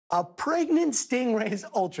A pregnant stingray's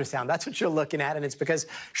ultrasound. That's what you're looking at, and it's because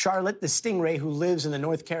Charlotte, the stingray who lives in the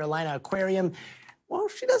North Carolina aquarium, well,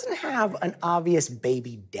 she doesn't have an obvious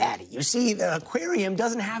baby daddy. You see, the aquarium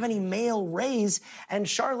doesn't have any male rays, and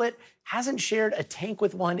Charlotte hasn't shared a tank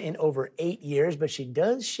with one in over 8 years, but she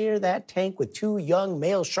does share that tank with 2 young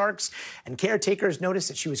male sharks, and caretakers noticed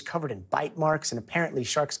that she was covered in bite marks, and apparently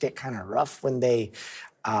sharks get kind of rough when they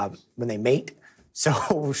mate.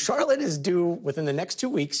 So Charlotte is due within the next 2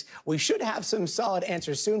 weeks. We should have some solid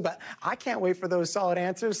answers soon, but I can't wait for those solid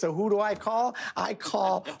answers. So who do I call? I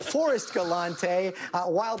call Forrest Gallante,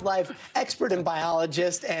 wildlife expert and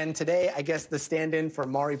biologist, and today, I guess, the stand-in for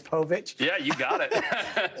Maury Povich. Yeah, you got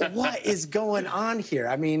it. What is going on here?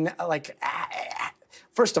 I mean, like,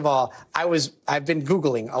 first of all, I've been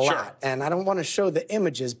Googling a lot, and I don't want to show the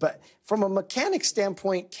images, but from a mechanic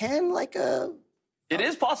standpoint, can like a... It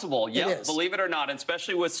is possible, yeah, believe it or not, and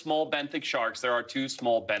especially with small benthic sharks. There are 2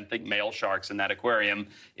 small benthic male sharks in that aquarium.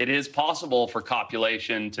 It is possible for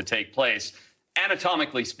copulation to take place,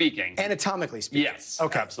 anatomically speaking. Anatomically speaking? Yes,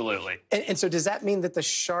 okay. Absolutely. And so does that mean that the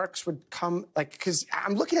sharks would come, like, because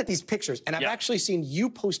I'm looking at these pictures, and I've actually seen you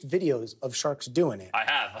post videos of sharks doing it. I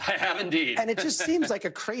have indeed. And it just seems like a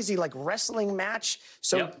crazy, like, wrestling match.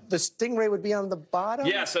 So the stingray would be on the bottom?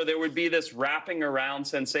 Yeah, so there would be this wrapping around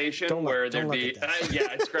sensation where there'd be,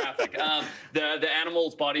 yeah, it's graphic. The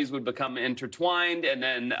animals' bodies would become intertwined, and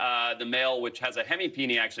then the male, which has a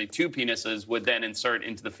hemipene, actually 2 penises, would then insert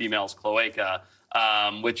into the female's cloaca.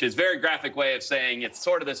 Which is a very graphic way of saying it's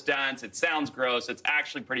sort of this dance. It sounds gross. It's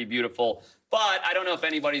actually pretty beautiful. But I don't know if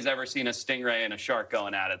anybody's ever seen a stingray and a shark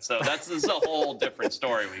going at it. So this is a whole different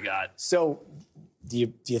story we got. So do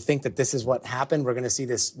you think that this is what happened? We're going to see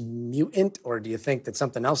this mutant, or do you think that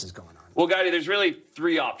something else is going on? Well, Gotti, there's really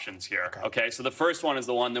 3 options here. Okay, so the first one is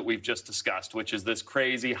the one that we've just discussed, which is this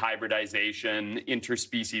crazy hybridization,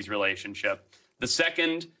 interspecies relationship. The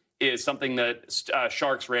second is something that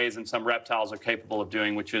sharks, rays, and some reptiles are capable of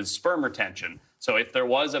doing, which is sperm retention. So if there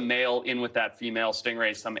was a male in with that female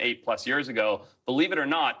stingray some 8+ years ago, believe it or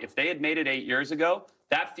not, if they had mated 8 years ago,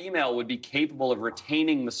 that female would be capable of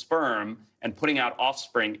retaining the sperm and putting out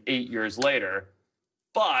offspring 8 years later.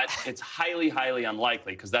 But it's highly, highly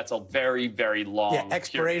unlikely because that's a very, very long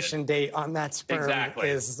expiration date on that sperm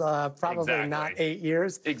is probably not 8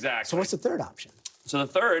 years. Exactly. So what's the third option? So the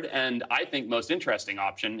third, and I think most interesting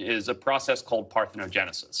option, is a process called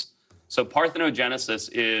parthenogenesis. So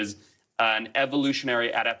parthenogenesis is an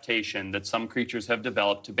evolutionary adaptation that some creatures have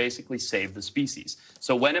developed to basically save the species.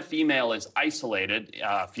 So when a female is isolated,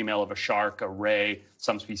 a female of a shark, a ray,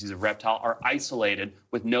 some species of reptile are isolated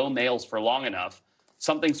with no males for long enough,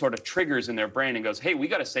 something sort of triggers in their brain and goes, hey, we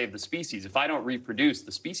got to save the species. If I don't reproduce,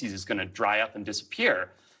 the species is going to dry up and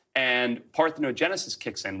disappear. And parthenogenesis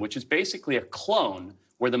kicks in, which is basically a clone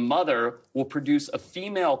where the mother will produce a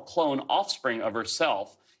female clone offspring of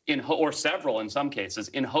herself, or several in some cases,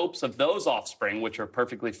 in hopes of those offspring, which are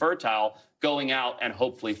perfectly fertile, going out and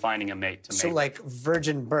hopefully finding a mate to mate. So like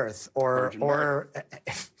virgin birth, or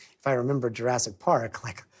if I remember Jurassic Park,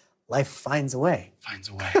 like life finds a way. Finds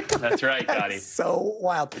a way. That's right, Gotti. So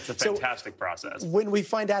wild. It's a fantastic process. When we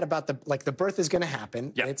find out about the birth is going to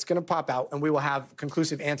happen, it's going to pop out, and we will have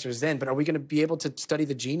conclusive answers then. But are we going to be able to study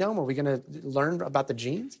the genome? Are we going to learn about the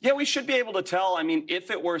genes? Yeah, we should be able to tell. I mean, if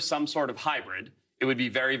it were some sort of hybrid, it would be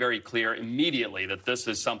very, very clear immediately that this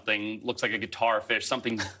is something, looks like a guitar fish,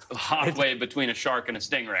 something halfway between a shark and a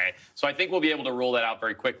stingray. So I think we'll be able to rule that out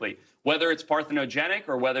very quickly. Whether it's parthenogenic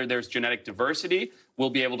or whether there's genetic diversity,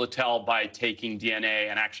 we'll be able to tell by taking DNA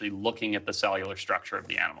and actually looking at the cellular structure of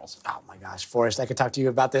the animals. Oh my gosh, Forrest, I could talk to you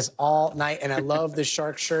about this all night, and I love the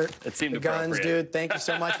shark shirt. It seemed the guns, dude. Thank you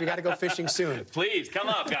so much. We got to go fishing soon. Please, come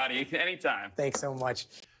up, Gotti, anytime. Thanks so much.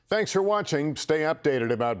 Thanks for watching. Stay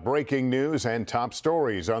updated about breaking news and top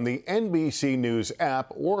stories on the NBC News app,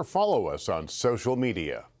 or follow us on social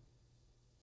media.